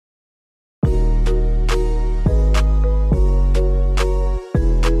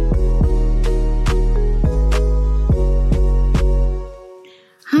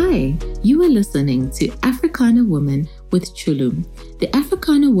listening to Africana Woman with Chulu. The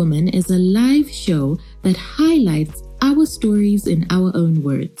Africana Woman is a live show that highlights our stories in our own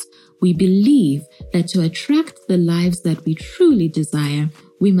words. We believe that to attract the lives that we truly desire,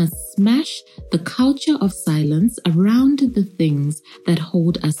 we must smash the culture of silence around the things that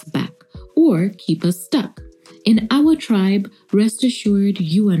hold us back or keep us stuck. In our tribe, rest assured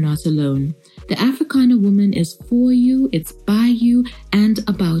you are not alone. The Africana Woman is for you, it's by you, and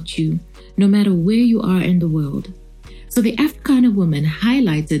about you, no matter where you are in the world. So the Africana Woman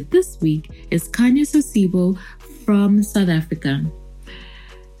highlighted this week is Khanya Sosibo from South Africa.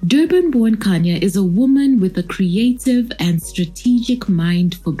 Durban-born Khanya is a woman with a creative and strategic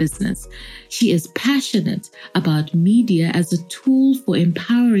mind for business. She is passionate about media as a tool for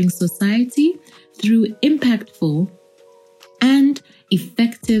empowering society through impactful and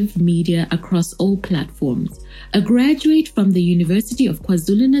effective media across all platforms. A graduate from the University of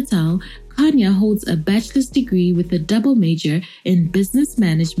KwaZulu-Natal, Khanya holds a bachelor's degree with a double major in business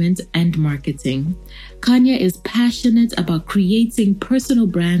management and marketing. Khanya is passionate about creating personal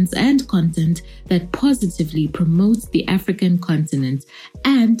brands and content that positively promotes the African continent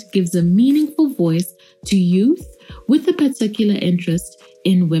and gives a meaningful voice to youth with a particular interest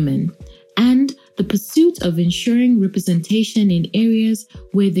in women and the pursuit of ensuring representation in areas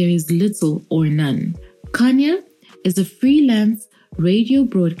where there is little or none. Khanya is a freelance radio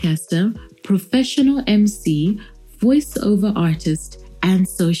broadcaster, professional MC, voiceover artist, and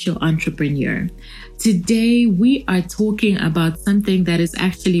social entrepreneur. Today, we are talking about something that is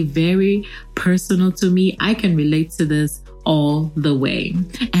actually very personal to me. I can relate to this all the way.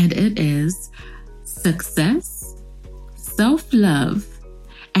 And it is success, self-love,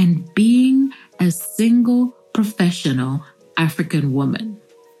 and being a single professional African woman.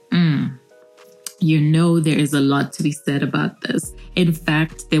 You know there is a lot to be said about this. In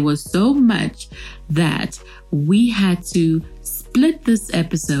fact, there was so much that we had to split this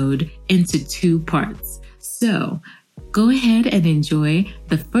episode into 2 parts. So go ahead and enjoy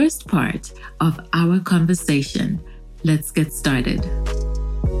the first part of our conversation. Let's get started.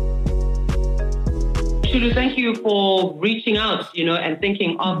 Chulu, thank you for reaching out, and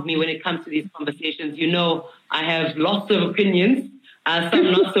thinking of me when it comes to these conversations. I have lots of opinions,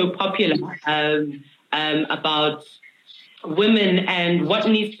 some not so popular, about women and what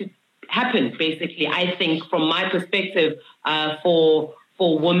needs to happen, basically, I think, from my perspective, for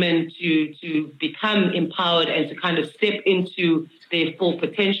women to become empowered and to kind of step into their full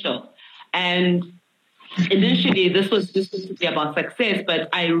potential. And initially, this was to be about success, but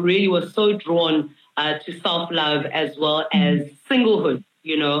I really was so drawn to self-love as well as singlehood,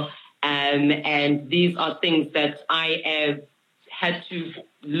 and these are things that I have had to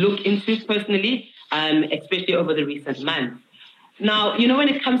look into personally, especially over the recent months. Now, when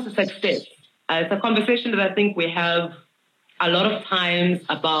it comes to success, it's a conversation that I think we have a lot of times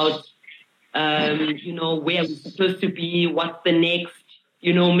about, where we're supposed to be, what's the next,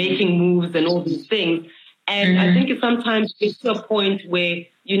 making moves and all these things. And I think it sometimes gets to a point where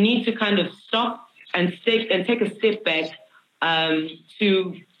you need to kind of stop and take a step back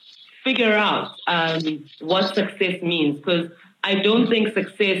to figure out what success means. Because I don't think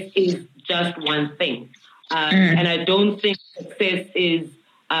success is just one thing. And I don't think success is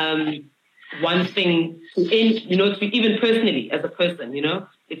one thing to even personally as a person,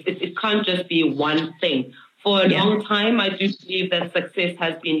 it can't just be one thing. For a long time, I do believe that success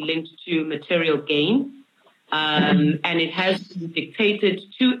has been linked to material gain. And it has been dictated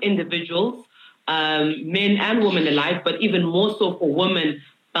to individuals, men and women alike, but even more so for women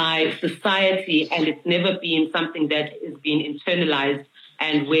by society. And it's never been something that is being internalized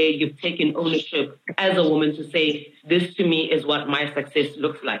and where you've taken ownership as a woman to say, this to me is what my success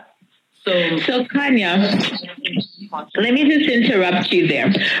looks like. So Khanya, let me just interrupt you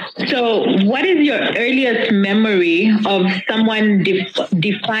there. So what is your earliest memory of someone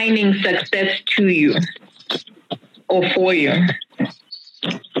defining success to you or for you?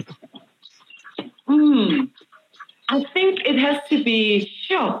 I think it has to be,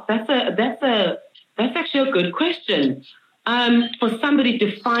 sure, that's actually a good question. For somebody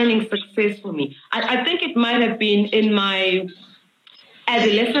defining success for me, I think it might have been in my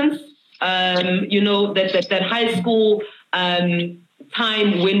adolescence, that high school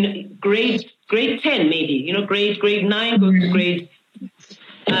time when grade 10 maybe, grade 9 goes to grade,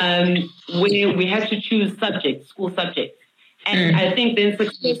 where we had to choose school subjects. And I think then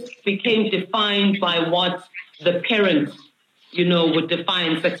success became defined by what the parents, would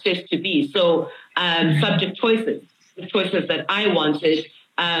define success to be. So subject choices, the choices that I wanted,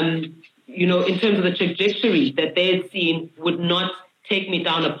 in terms of the trajectory that they had seen would not take me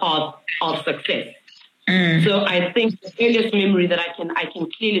down a path of success. So I think the earliest memory that I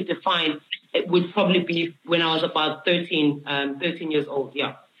can clearly define, it would probably be when I was about 13 years old.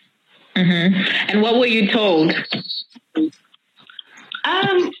 Yeah. And what were you told?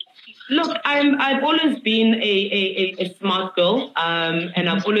 Look, I've always been a smart girl, and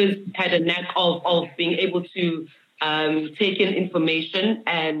I've always had a knack of being able to take in information.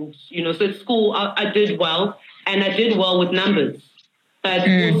 And, so at school, I did well, and I did well with numbers. But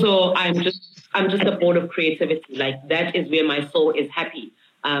also, I'm just a ball of creativity. Like, that is where my soul is happy,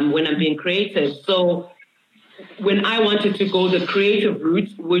 when I'm being creative. So when I wanted to go the creative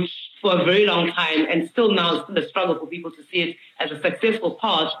route, which for a very long time, and still now it's still a struggle for people to see it as a successful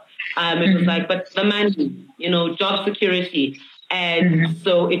path, it was like, but the money, job security. And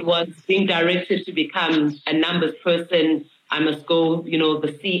so it was being directed to become a numbers person. I must go,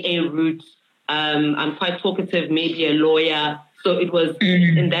 the CA route. I'm quite talkative, maybe a lawyer. So it was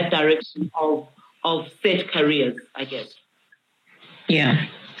in that direction of set careers, I guess. Yeah.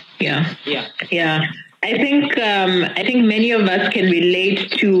 I think many of us can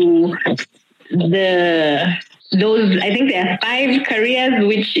relate to those. I think there are 5 careers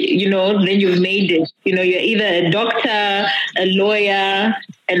which, then you've made it. You're either a doctor, a lawyer,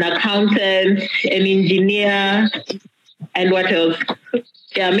 an accountant, an engineer, and what else?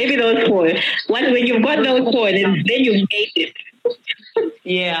 Yeah, maybe those 4. When you've got those 4, then you've made it.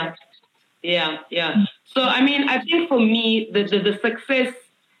 Yeah. So, I mean, I think for me, the success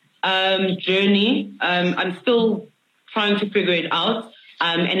journey, I'm still trying to figure it out.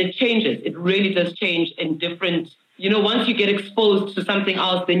 And it changes. It really does change in different, once you get exposed to something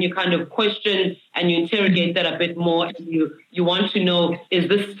else, then you kind of question and you interrogate that a bit more. And you want to know, is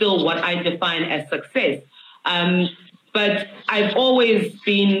this still what I define as success? But I've always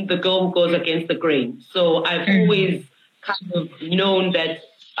been the girl who goes against the grain. So I've always kind of known that,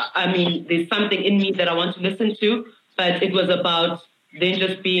 there's something in me that I want to listen to, but it was about then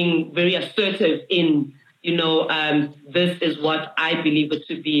just being very assertive in, this is what I believe it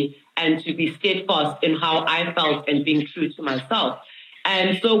to be, and to be steadfast in how I felt and being true to myself.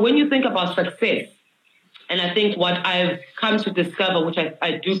 And so when you think about success, and I think what I've come to discover, which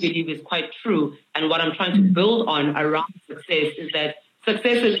I do believe is quite true, and what I'm trying to build on around success, is that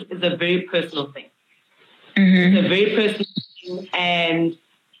success is a very personal thing. It's a very personal thing, and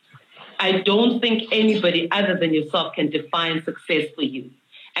I don't think anybody other than yourself can define success for you.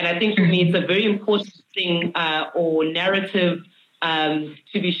 And I think for me, it's a very important thing or narrative to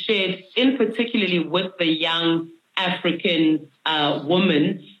be shared, in particularly with the young African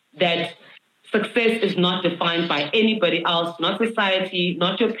woman, that success is not defined by anybody else, not society,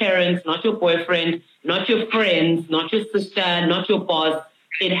 not your parents, not your boyfriend, not your friends, not your sister, not your boss.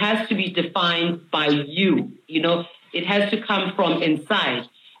 It has to be defined by you. It has to come from inside.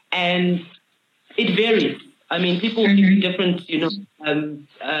 And it varies. I mean, people give you different,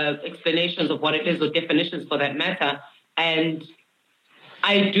 explanations of what it is, or definitions for that matter. And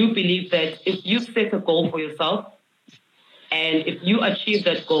I do believe that if you set a goal for yourself, and if you achieve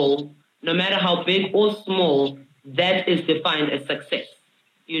that goal, no matter how big or small, that is defined as success,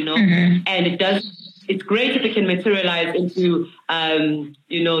 And it's great if it can materialize into,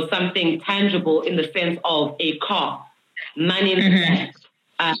 something tangible in the sense of a car, money in the bank,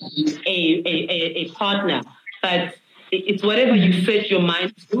 a partner. But it's whatever you set your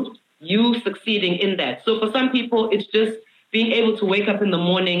mind to, you succeeding in that. So for some people, it's just being able to wake up in the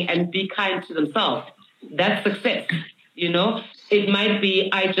morning and be kind to themselves. That's success. It might be,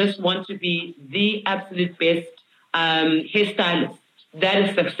 I just want to be the absolute best hairstylist. That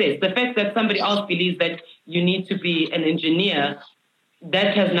is success. The fact that somebody else believes that you need to be an engineer,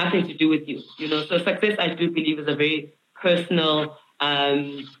 that has nothing to do with you. So success, I do believe, is a very personal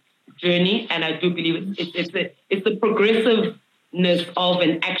journey, and I do believe it's the progressiveness of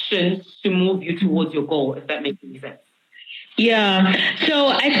an action to move you towards your goal, if that makes any sense. Yeah. So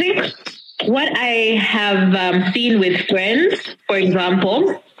I think what I have seen with friends, for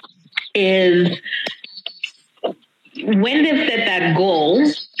example, is when they've set that goal,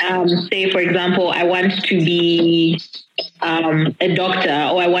 say, for example, I want to be a doctor,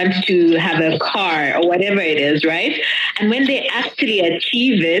 or I want to have a car, or whatever it is, right? And when they actually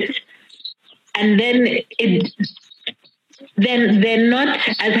achieve it, and then they're not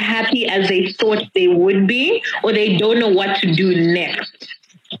as happy as they thought they would be, or they don't know what to do next.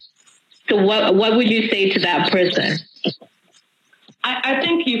 So what would you say to that person? I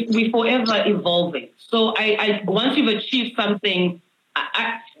think we're forever evolving. So I once you've achieved something,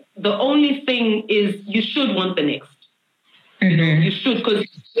 the only thing is you should want the next. You should, because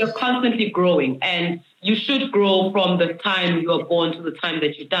you're constantly growing, and you should grow from the time you are born to the time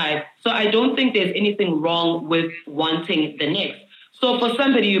that you die. So I don't think there's anything wrong with wanting the next. So for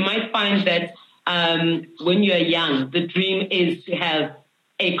somebody, you might find that when you're young, the dream is to have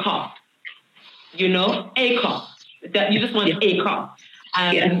a car, a car. That you just want a car.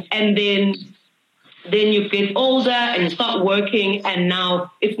 And then you get older and you start working, and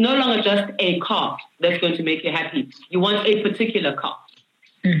now it's no longer just a car that's going to make you happy. You want a particular car,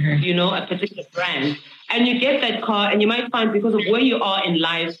 a particular brand. And you get that car, and you might find, because of where you are in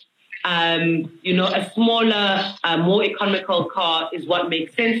life, a smaller, more economical car is what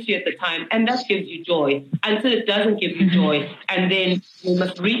makes sense to you at the time, and that gives you joy until it doesn't give you joy. And then you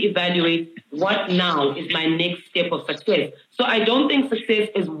must reevaluate, what now is my next step of success. So I don't think success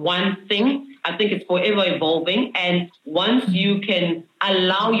is one thing. I think it's forever evolving. And once you can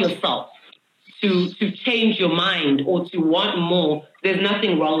allow yourself to change your mind or to want more, there's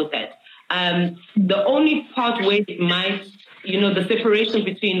nothing wrong with that. The only part where it might, the separation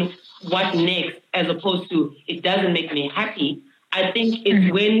between what next as opposed to it doesn't make me happy, I think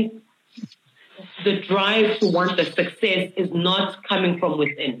it's when the drive to want the success is not coming from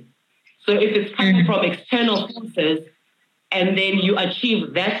within. So if it's coming from external forces, and then you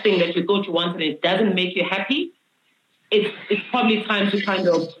achieve that thing that you thought you wanted and it doesn't make you happy, it's probably time to kind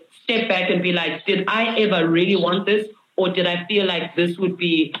of step back and be like, did I ever really want this? Or did I feel like this would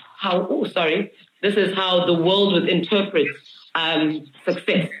be this is how the world would interpret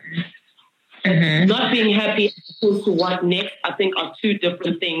success. Not being happy as opposed to what next, I think, are two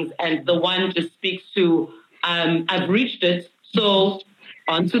different things. And the one just speaks to, I've reached it, so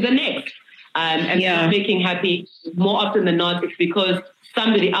on to the next. Not making happy, more often than not, it's because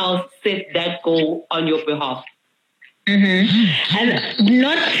somebody else set that goal on your behalf. And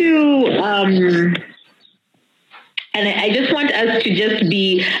not to... And I just want us to just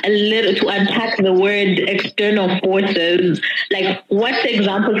be to unpack the word external forces. Like, what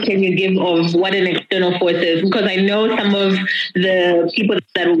examples can you give of what an external force is? Because I know some of the people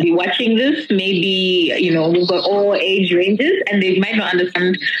that will be watching this, maybe, we've got all age ranges, and they might not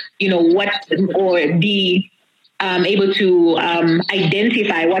understand, what, or be able to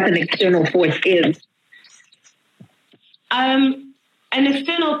identify what an external force is. An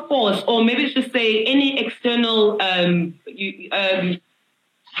external force, or maybe just say any external, not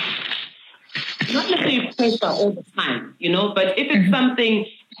necessarily pressure all the time, but if it's something,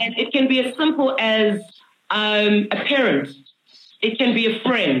 and it can be as simple as a parent, it can be a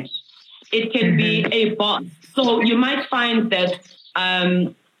friend, it can be a boss. So you might find that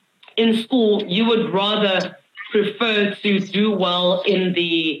in school, you would rather prefer to do well in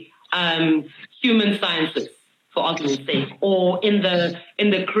the human sciences, for argument's sake, or in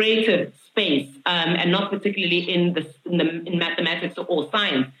the creative space, and not particularly in mathematics or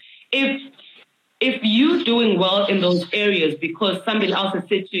science. If you're doing well in those areas because somebody else has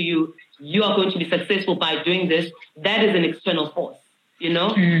said to you, you are going to be successful by doing this, that is an external force. You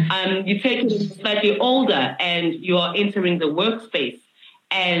take it slightly older and you are entering the workspace,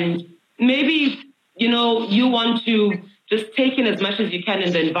 and maybe you want to just take in as much as you can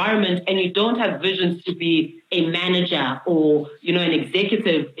in the environment, and you don't have visions to be a manager or, an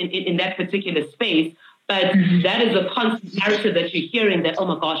executive in that particular space. But that is a constant narrative that you're hearing that, oh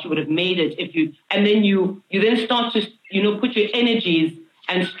my gosh, you would have made it if you, and then you then start to, put your energies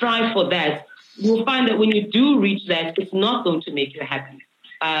and strive for that. You'll find that when you do reach that, it's not going to make you happy.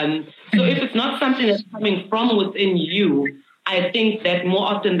 So if it's not something that's coming from within you, I think that more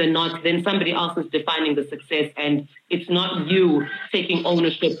often than not, then somebody else is defining the success, and it's not you taking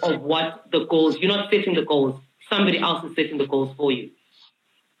ownership of what the goals, you're not setting the goals. Somebody else is setting the goals for you.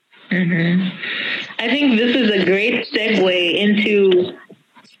 I think this is a great segue into,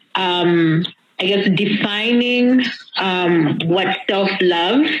 defining what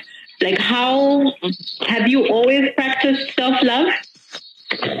self-love. Like, how have you always practiced self-love?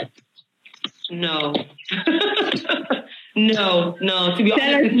 No. No. To be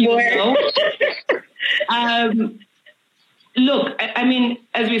honest with you, no. Look, I mean,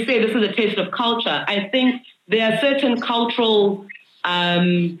 as we say, this is a taste of culture. I think there are certain cultural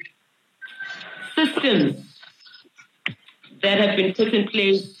systems that have been put in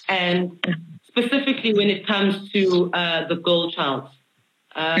place, and specifically when it comes to the girl child.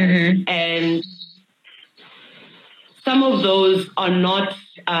 And some of those are not,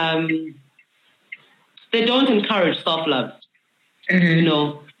 they don't encourage self-love,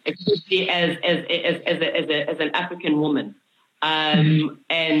 especially as an African woman.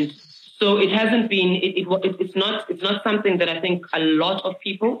 And so it hasn't been, it's not something that I think a lot of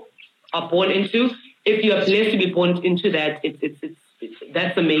people are born into. if you are blessed to be born into that, it's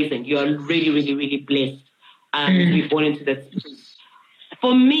that's amazing. You are really, really, really blessed to be born into that space.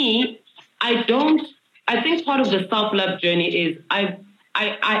 For me, I think part of the self-love journey is I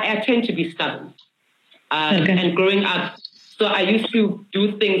tend to be stubborn. And growing up, so I used to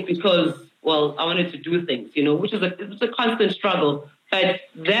do things because, well, I wanted to do things, which is it's a constant struggle. But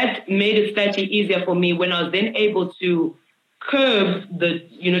that made it slightly easier for me when I was then able to curb the,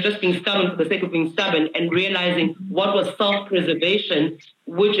 just being stubborn for the sake of being stubborn and realizing what was self-preservation,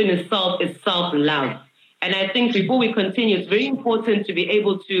 which in itself is self-love. And I think before we continue, it's very important to be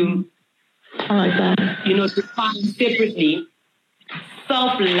able to, define separately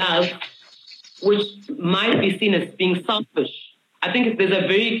self-love, which might be seen as being selfish. I think there's a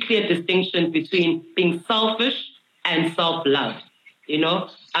very clear distinction between being selfish and self-love.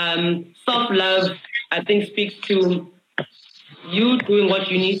 Self-love, I think, speaks to you doing what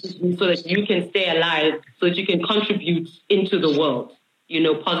you need to do so that you can stay alive, so that you can contribute into the world,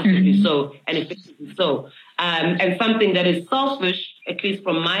 positively so and effectively so. And something that is selfish, at least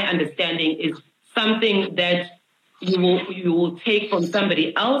from my understanding, is something that you will take from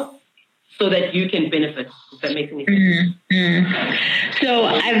somebody else so that you can benefit, if that makes any sense. So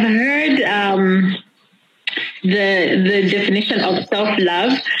I've heard the definition of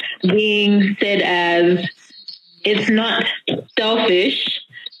self-love being said as it's not selfish,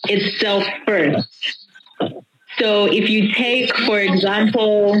 it's self-first. So if you take, for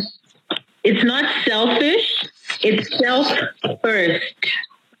example, it's not selfish, it's self-first.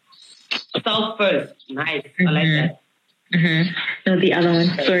 Self-first. Nice. I like that. No, the other one.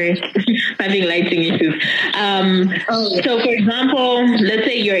 Sorry, having lighting issues. So, for example, let's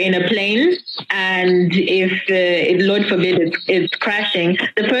say you're in a plane, and if Lord forbid it's crashing,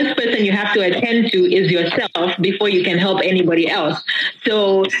 the first person you have to attend to is yourself before you can help anybody else.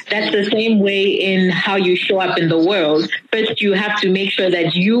 So that's the same way in how you show up in the world. First, you have to make sure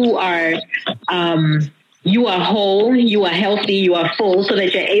that you are whole, you are healthy, you are full, so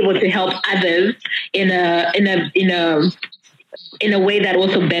that you're able to help others in a way that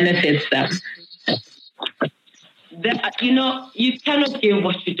also benefits them. You cannot give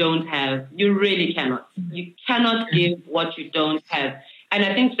what you don't have. You really cannot. You cannot give what you don't have. And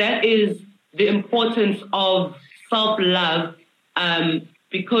I think that is the importance of self-love,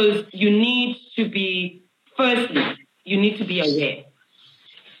 because you need to be aware.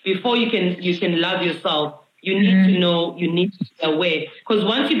 Before you can love yourself, you need to know, you need to be aware. Because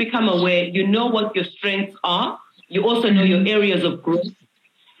once you become aware, you know what your strengths are. You also know your areas of growth.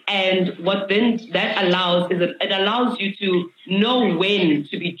 And what then that allows is that it allows you to know when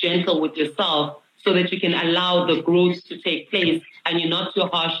to be gentle with yourself so that you can allow the growth to take place and you're not too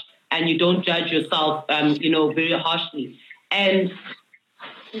harsh and you don't judge yourself, very harshly. And,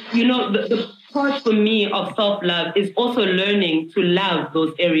 the part for me of self-love is also learning to love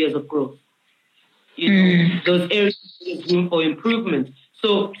those areas of growth. Those areas there's room for improvement.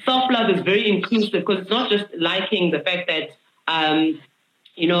 So self-love is very inclusive because it's not just liking the fact that, I'm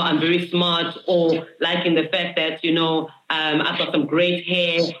very smart, or liking the fact that, I've got some great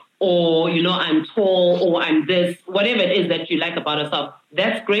hair, or, I'm tall, or I'm this, whatever it is that you like about yourself.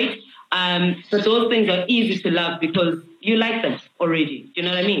 That's great. But those things are easy to love because you like them already. Do you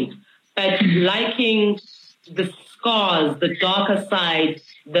know what I mean? But liking the scars, the darker side,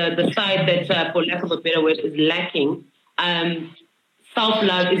 the side that, for lack of a better word, is lacking,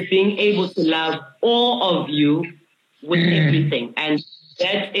 self-love is being able to love all of you with everything. And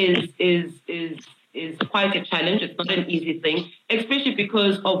that is quite a challenge. It's not an easy thing, especially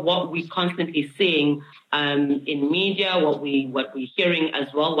because of what we're constantly seeing in media, what we're hearing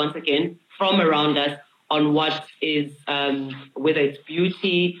as well, once again, from around us on what is, whether it's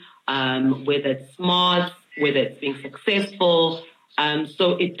beauty, whether it's smart, whether it's being successful.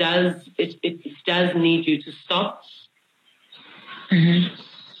 So it does need you to stop,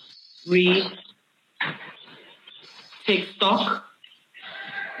 breathe, take stock,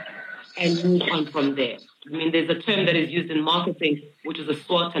 and move on from there. I mean, there's a term that is used in marketing, which is a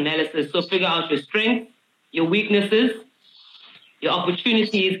SWOT analysis. So figure out your strengths, your weaknesses, your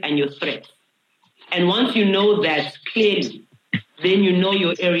opportunities, and your threats. And once you know that clearly, then you know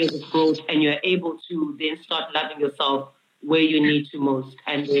your areas of growth and you're able to then start loving yourself where you need to most.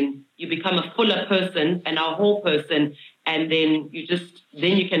 And then you become a fuller person and a whole person. And then you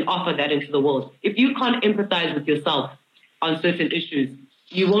can offer that into the world. If you can't empathize with yourself on certain issues,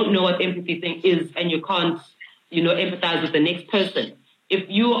 you won't know what empathy thing is, and you can't, empathize with the next person. If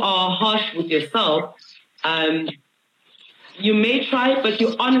you are harsh with yourself, you may try, but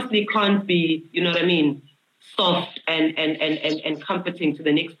you honestly can't be, soft and comforting to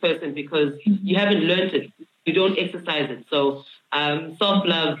the next person because you haven't learned it. You don't exercise it. So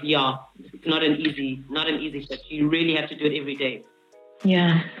self-love, it's not an easy step. You really have to do it every day.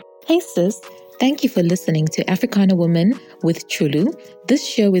 Yeah. Hey sis, thank you for listening to Africana Woman with Chulu. This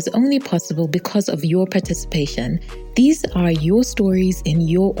show is only possible because of your participation. These are your stories in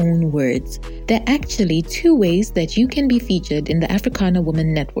your own words. There are actually 2 ways that you can be featured in the Africana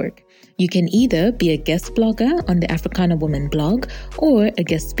Woman Network. You can either be a guest blogger on the Africana Woman blog or a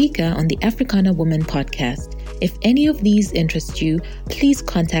guest speaker on the Africana Woman podcast. If any of these interest you, please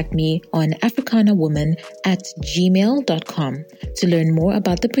contact me on africanawoman@gmail.com to learn more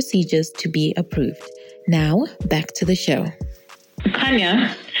about the procedures to be approved. Now, back to the show.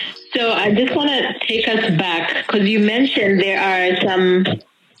 Kanya, so I just want to take us back because you mentioned there are some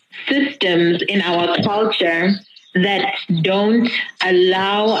systems in our culture that don't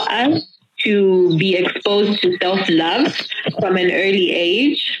allow us to be exposed to self-love from an early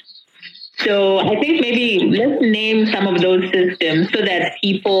age. So I think maybe let's name some of those systems so that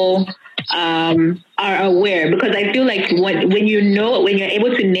people are aware, because I feel like when you're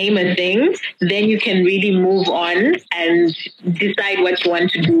able to name a thing, then you can really move on and decide what you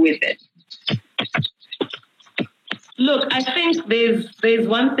want to do with it. Look, I think there's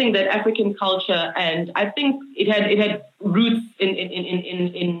one thing that African culture, and I think it had roots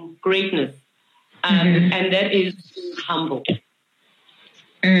in greatness, and that is humble.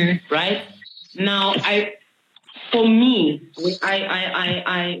 Right now, for me,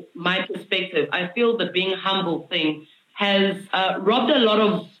 my perspective, I feel the being humble thing has robbed a lot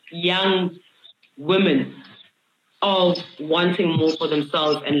of young women of wanting more for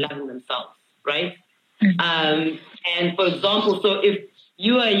themselves and loving themselves, right? And for example, so if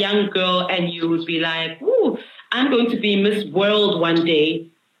you are a young girl and you would be like, "Ooh, I'm going to be Miss World one day,"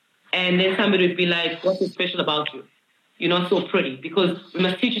 and then somebody would be like, "What's so special about you? You're not so pretty," because we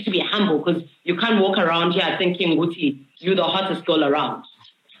must teach you to be humble, because you can't walk around here thinking, "Guti, you're the hottest girl around."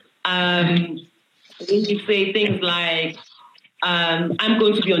 When you say things like, "I'm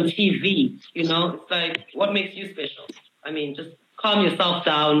going to be on TV," it's like, what makes you special? I mean, just calm yourself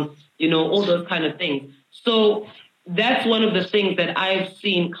down, all those kind of things. So that's one of the things that I've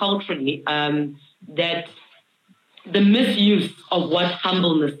seen culturally, that the misuse of what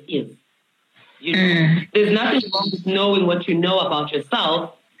humbleness is. There's nothing wrong with knowing what you know about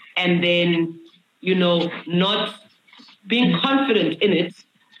yourself and then, not being confident in it,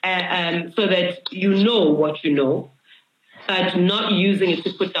 so that you know what you know, but not using it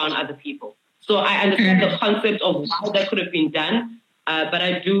to put down other people. So I understand the concept of why that could have been done, but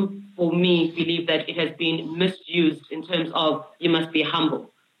I do, for me, believe that it has been misused in terms of you must be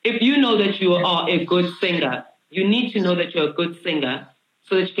humble. If you know that you are a good singer, you need to know that you're a good singer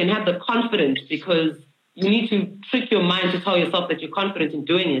so that you can have the confidence, because you need to trick your mind to tell yourself that you're confident in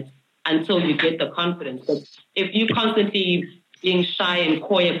doing it until you get the confidence. But if you constantly being shy and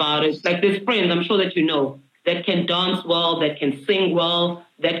coy about it, like there's friends, I'm sure that you know, that can dance well, that can sing well,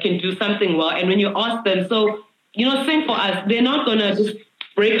 that can do something well. And when you ask them, so, sing for us, they're not going to just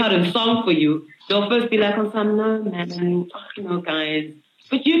break out in song for you. They'll first be like, "Oh, no, man, guys."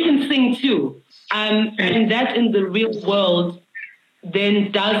 But you can sing too. And that in the real world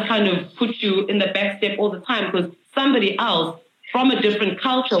then does kind of put you in the back step all the time, because somebody else from a different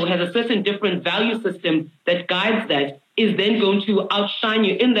culture who has a certain different value system that guides that is then going to outshine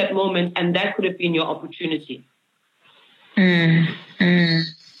you in that moment, and that could have been your opportunity.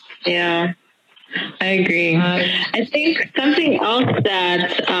 Yeah, I agree. I think something else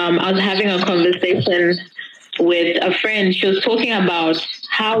that I was having a conversation with a friend. She was talking about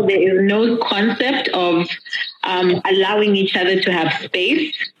how there is no concept of allowing each other to have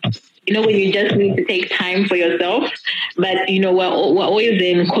space. When you just need to take time for yourself. But, we're always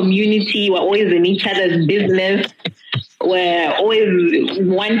in community. We're always in each other's business. We're always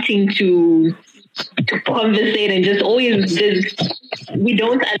wanting to conversate and we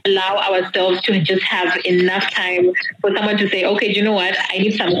don't allow ourselves to just have enough time for someone to say, "Okay, do you know what? I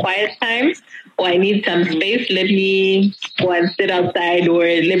need some quiet time, or I need some space. Let me go and sit outside, or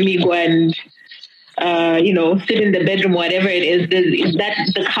let me go and sit in the bedroom," whatever it is. That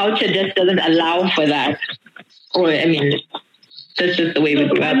the culture just doesn't allow for that. Or, that's just the way we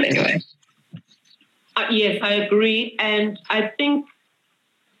grew up anyway. Yes, I agree. And I think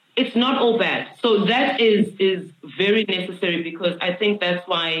it's not all bad. So that is very necessary, because I think that's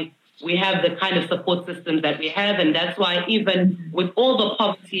why we have the kind of support systems that we have. And that's why even with all the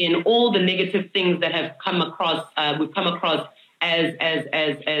poverty and all the negative things that have come across, we've come across as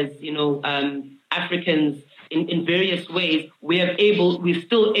Africans, in various ways, we're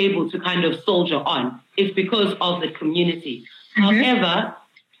still able to kind of soldier on. It's because of the community. However,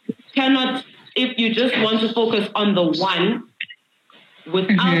 if you just want to focus on the one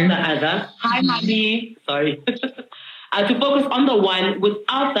without the other, hi, mommy, sorry. To focus on the one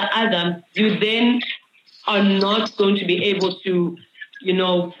without the other, you then are not going to be able to,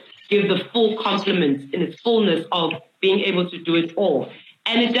 give the full complement in its fullness of being able to do it all.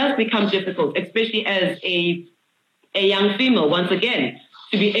 And it does become difficult, especially as a young female, once again,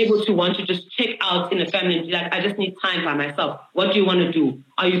 to be able to want to just check out in a family and be like, I just need time by myself. What do you want to do?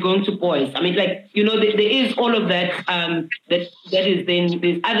 Are you going to boys? I mean, there is all of that, that is then,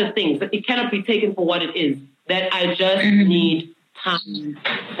 there's other things, but it cannot be taken for what it is, that I just need time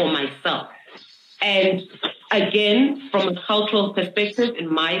for myself. And again, from a cultural perspective,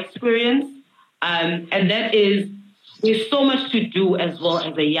 in my experience, and that is, there's so much to do as well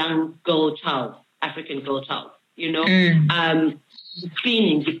as a young girl child, African girl child, the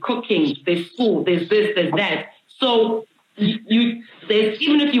cleaning, the cooking, there's school, there's this, there's that. So even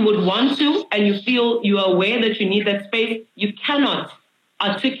if you would want to, and you are aware that you need that space, you cannot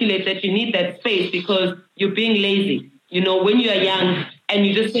articulate that you need that space because you're being lazy. When you are young and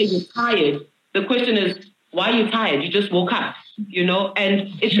you just say you're tired, the question is, why are you tired? You just woke up, and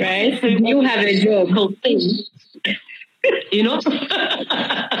it's right. You have a job. Thing,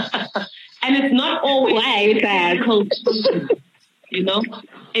 and it's not always why are you tired?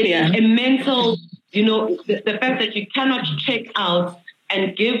 It's a mental, the fact that you cannot check out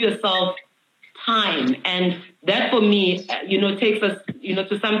and give yourself time. And that for me, takes us,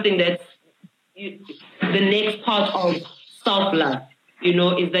 to something that's the next part of self-love.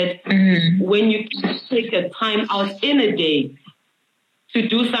 Is that when you take a time out in a day to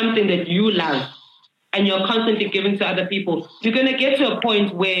do something that you love and you're constantly giving to other people, you're going to get to a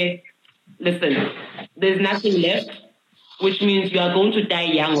point where, listen, there's nothing left, which means you are going to die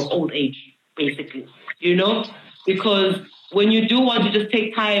young of old age, basically, because when you do want to just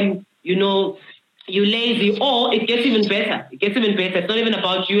take time, you're lazy, or it gets even better. It's not even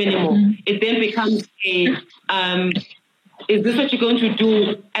about you anymore. It then becomes is this what you're going to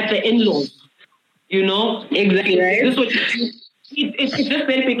do at the in-laws? Exactly. Right. Is this what it just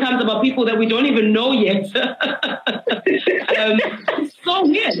then becomes about people that we don't even know yet. It's so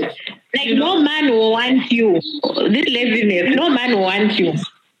weird. No man will want you. This laziness, no man will want you.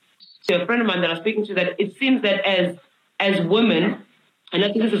 A friend of mine that I was speaking to, that it seems that as women, and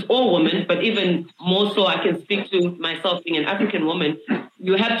I think this is all women, but even more so I can speak to myself being an African woman,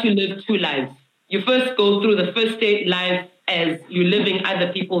 you have to live two lives. You first go through the first state life as you're living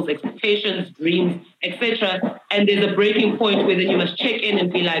other people's expectations, dreams, etc. And there's a breaking point where then you must check in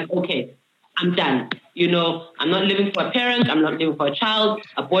and be like, okay, I'm done. I'm not living for a parent. I'm not living for a child,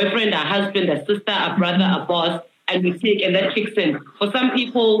 a boyfriend, a husband, a sister, a brother, a boss. And that kicks in. For some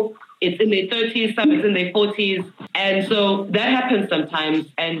people, it's in their 30s, some it's in their 40s. And so that happens sometimes.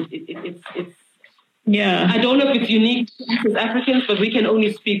 And it's I don't know if it's unique to us as Africans, but we can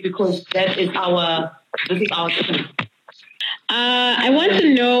only speak because this is our thing. I want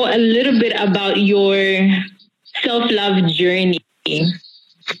to know a little bit about your self-love journey.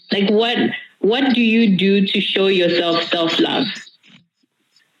 Like what do you do to show yourself self-love?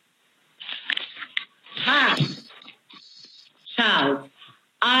 Child.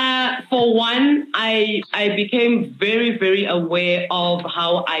 For one, I became very, very aware of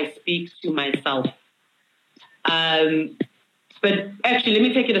how I speak to myself. But actually, let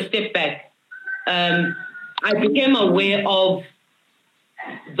me take it a step back. I became aware of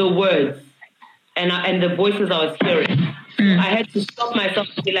the words and the voices I was hearing. I had to stop myself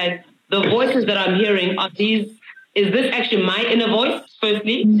and be like, the voices that I'm hearing is this actually my inner voice,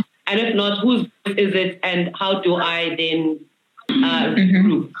 firstly? And if not, whose voice is it and how do I then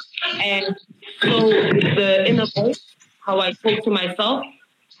regroup? And so the inner voice, how I talk to myself,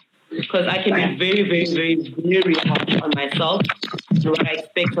 because I can be very, very, very, very harsh on myself and what I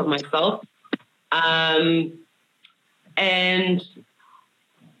expect of myself. And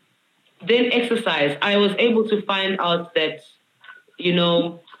then exercise. I was able to find out that,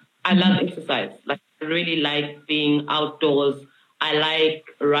 I love exercise. Like, I really like being outdoors. I like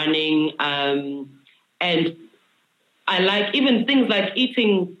running. And I like even things like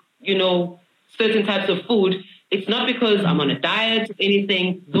eating, certain types of food. It's not because I'm on a diet or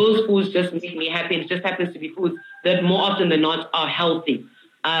anything. Those foods just make me happy. It just happens to be foods that more often than not are healthy.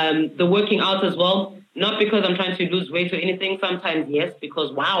 The working out as well, not because I'm trying to lose weight or anything. Sometimes, yes,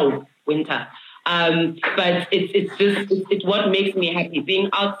 because, wow, winter. But it's what makes me happy. Being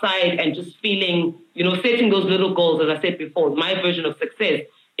outside and just feeling, setting those little goals, as I said before, my version of success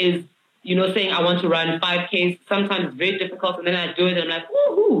is saying I want to run 5Ks. Sometimes it's very difficult, and then I do it, and I'm like,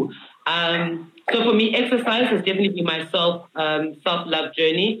 woohoo! So for me, exercise has definitely been my self-love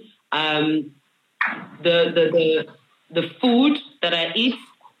journey. The food that I eat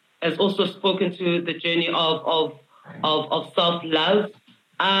has also spoken to the journey of self-love.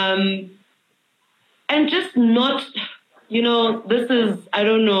 And just not, this is, I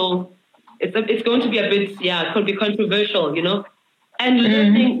don't know, it's going to be a bit, it could be controversial, and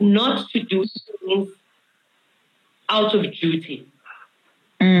learning not to do things out of duty.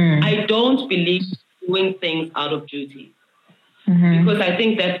 I don't believe doing things out of duty because I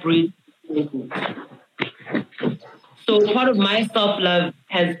think that breeds resentment. So part of my self-love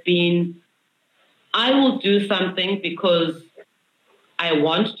has been, I will do something because I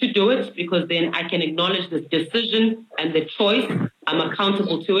want to do it, because then I can acknowledge the decision and the choice. I'm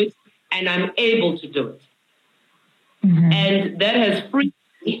accountable to it, and I'm able to do it. And that has freed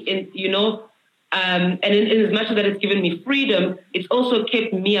me, and in as much as that it's given me freedom, it's also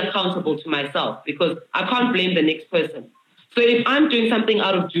kept me accountable to myself, because I can't blame the next person. So if I'm doing something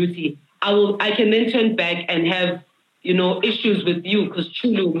out of duty, I can then turn back and have, issues with you because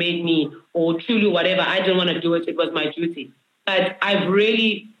Chulu made me, or Chulu whatever. I didn't want to do it. It was my duty. But I've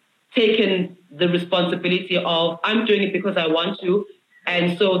really taken the responsibility of, I'm doing it because I want to.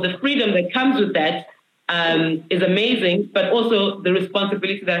 And so the freedom that comes with that is amazing, but also the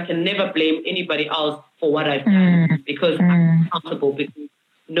responsibility that I can never blame anybody else for what I've done, because I'm accountable, because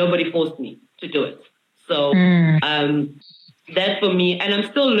nobody forced me to do it. So that for me, and I'm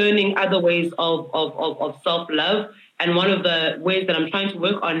still learning other ways of self-love. And one of the ways that I'm trying to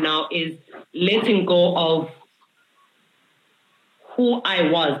work on now is letting go of who I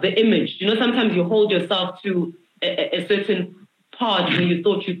was, the image. Sometimes you hold yourself to a certain part where you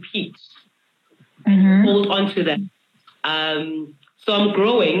thought you peaked. And hold on to that. So I'm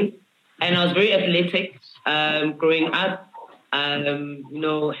growing, and I was very athletic growing up. Had a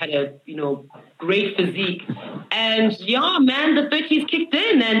great physique, and man, the 30s kicked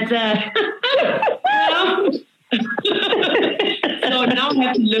in, and so now I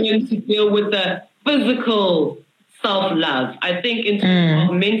have to learn to deal with the physical self-love. I think in terms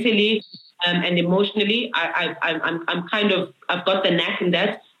of mentally and emotionally, I've got the knack in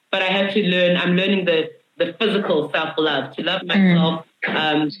that. But I have to learn. I'm learning the physical self-love, to love myself.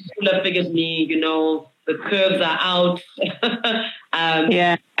 Chula figured me, the curves are out.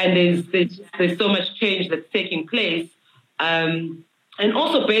 And there's so much change that's taking place. And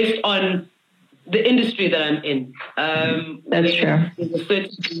also based on the industry that I'm in. That's true. There's a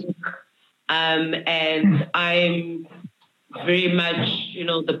certain look, and I'm very much,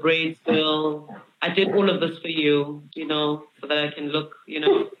 the braids girl. I did all of this for you, so that I can look,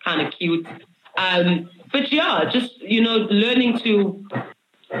 kind of cute. But just, learning to,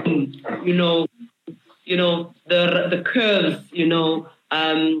 the curves,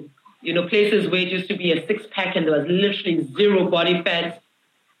 places where it used to be a 6-pack and there was literally zero body fat.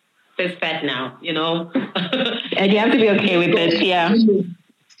 There's fat now, And you have to be okay with it, yeah. To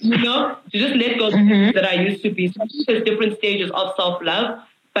just let go of things that I used to be. So there's different stages of self-love,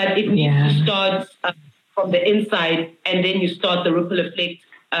 but it needs to start from the inside, and then you start the ripple effect,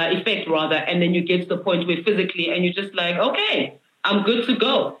 and then you get to the point where physically, and you're just like, okay, I'm good to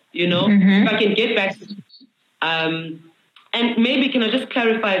go, if I can get back to and maybe can I just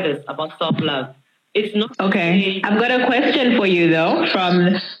clarify this about self-love? It's not okay. I've got a question for you though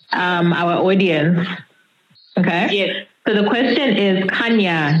from our audience. Okay. Yes. So the question is,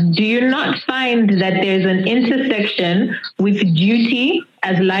 Kanya, do you not find that there's an intersection with duty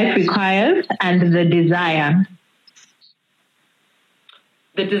as life requires and the desire?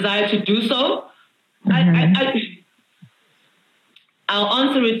 The desire to do so? I'll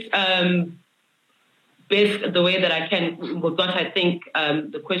answer it best the way that I can, with what I think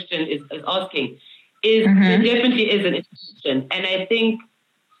the question is asking. There definitely is an intersection. And I think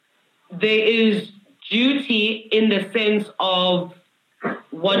there is duty in the sense of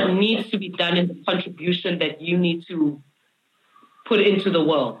what needs to be done and the contribution that you need to put into the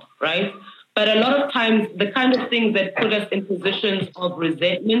world, right? But a lot of times, the kind of things that put us in positions of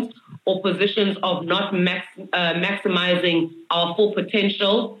resentment or positions of not maximizing our full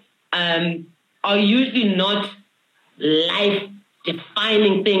potential are usually not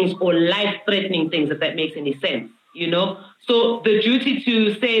life-defining things or life-threatening things, if that makes any sense, So the duty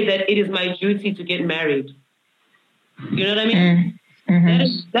to say that it is my duty to get married, you know what I mean?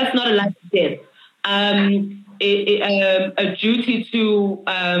 That's not a life or death. A duty to,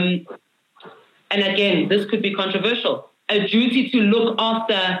 and again, this could be controversial, a duty to look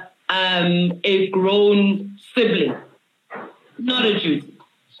after a grown sibling, not a duty.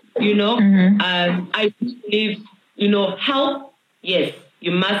 you know. I believe, help, yes,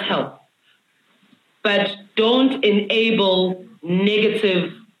 you must help. But don't enable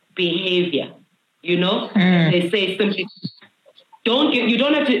negative behavior, They say simply, you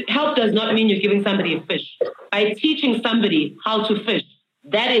don't have to, help does not mean you're giving somebody a fish. By teaching somebody how to fish,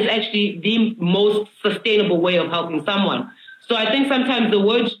 that is actually the most sustainable way of helping someone. So I think sometimes the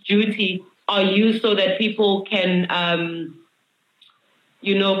words duty are used so that people can, kind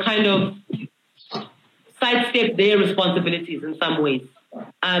of sidestep their responsibilities in some ways.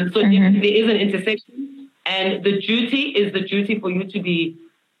 So there is an intersection, and the duty is the duty for you to be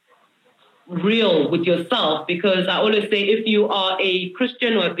real with yourself, because I always say, if you are a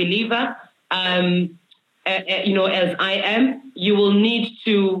Christian or a believer, as I am, you will need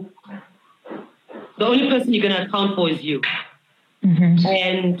to, the only person you're going to account for is you.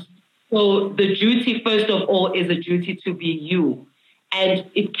 And so the duty, first of all, is a duty to be you. And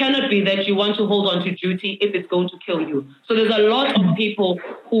it cannot be that you want to hold on to duty if it's going to kill you. So there's a lot of people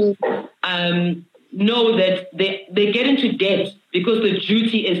who know that they get into debt because the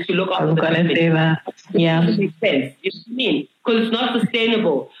duty is to look after the family. Say that. Yeah. It makes sense. You know what I mean? Because it's not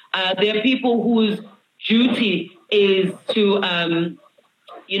sustainable. There are people whose duty is to,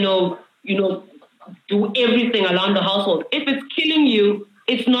 do everything around the household. If it's killing you,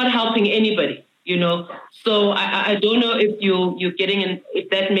 it's not helping anybody. So I don't know if you're getting if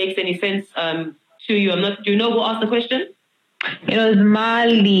that makes any sense to you. Do you know who asked the question? It was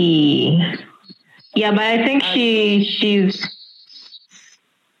Mali. Yeah, but I think she's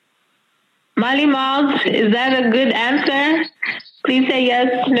Mali Miles. Is that a good answer? Please say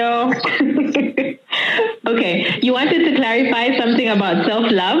yes, no. Okay. You wanted to clarify something about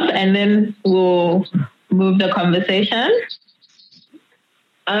self-love, and then we'll move the conversation.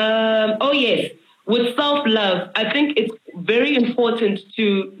 Oh, yes. With self-love, I think it's very important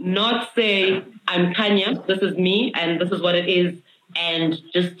to not say, I'm Kanya, this is me, and this is what it is, and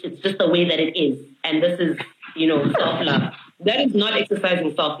it's just the way that it is. And this is, self-love. That is not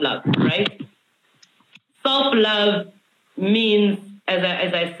exercising self-love, right? Self-love means, as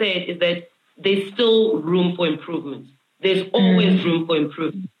I said, is that there's still room for improvement. There's always room for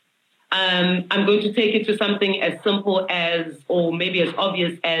improvement. I'm going to take it to something as simple as, or maybe as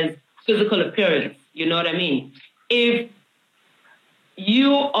obvious as, physical appearance. You know what I mean? If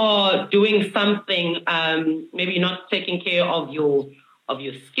you are doing something, maybe you're not taking care of your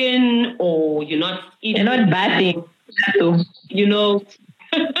skin, or you're not eating, you're not bathing,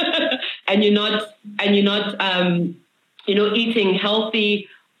 and you're not eating healthy,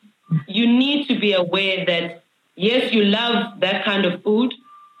 you need to be aware that yes, you love that kind of food,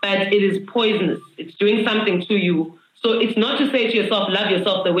 but it is poisonous. It's doing something to you. So it's not to say to yourself, love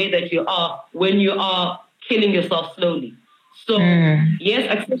yourself the way that you are when you are killing yourself slowly. So yes,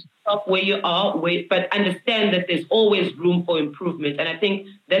 accept yourself where you are, but understand that there's always room for improvement. And I think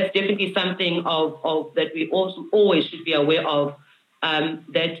that's definitely something of that we also always should be aware of,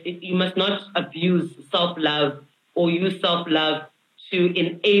 that you must not abuse self-love or use self-love to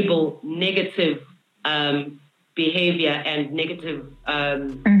enable negative behavior and negative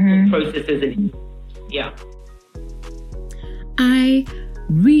processes. Yeah. I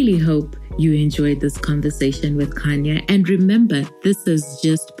really hope you enjoyed this conversation with Kanya. And remember, this is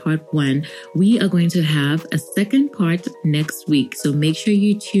just part 1. We are going to have a second part next week, so make sure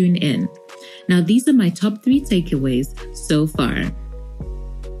you tune in. Now, these are my top 3 takeaways so far.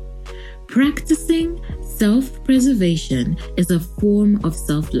 Practicing self-preservation is a form of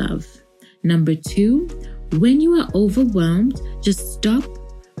self-love. Number 2, when you are overwhelmed, just stop,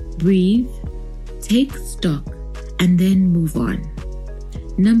 breathe, take stock, and then move on.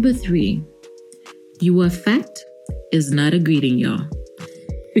 Number 3, you are fat is not a greeting, y'all.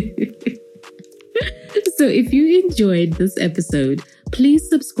 So if you enjoyed this episode, please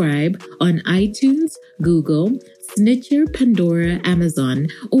subscribe on iTunes, Google, Stitcher, Pandora, Amazon,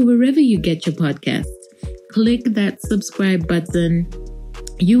 or wherever you get your podcasts. Click that subscribe button.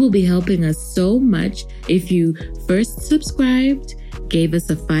 You will be helping us so much if you first subscribed, gave us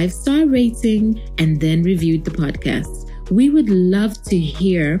a 5-star rating, and then reviewed the podcast. We would love to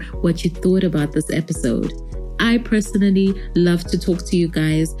hear what you thought about this episode. I personally love to talk to you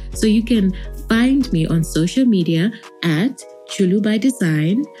guys, so you can find me on social media at Chulu by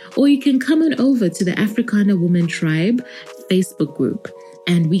Design, or you can come on over to the Africana Woman Tribe Facebook group,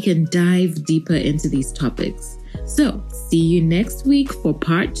 and we can dive deeper into these topics. So, see you next week for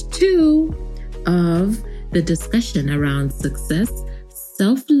part 2 of the discussion around success,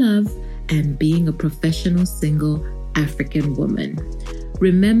 self-love, and being a professional single African woman.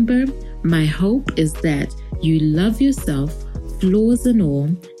 Remember, my hope is that you love yourself flaws and all,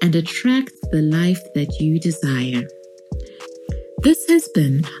 and attract the life that you desire. This has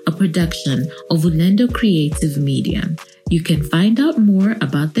been a production of Ulendo Creative Media. You can find out more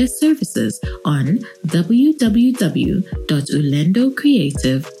about their services on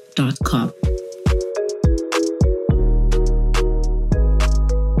www.ulendocreative.com.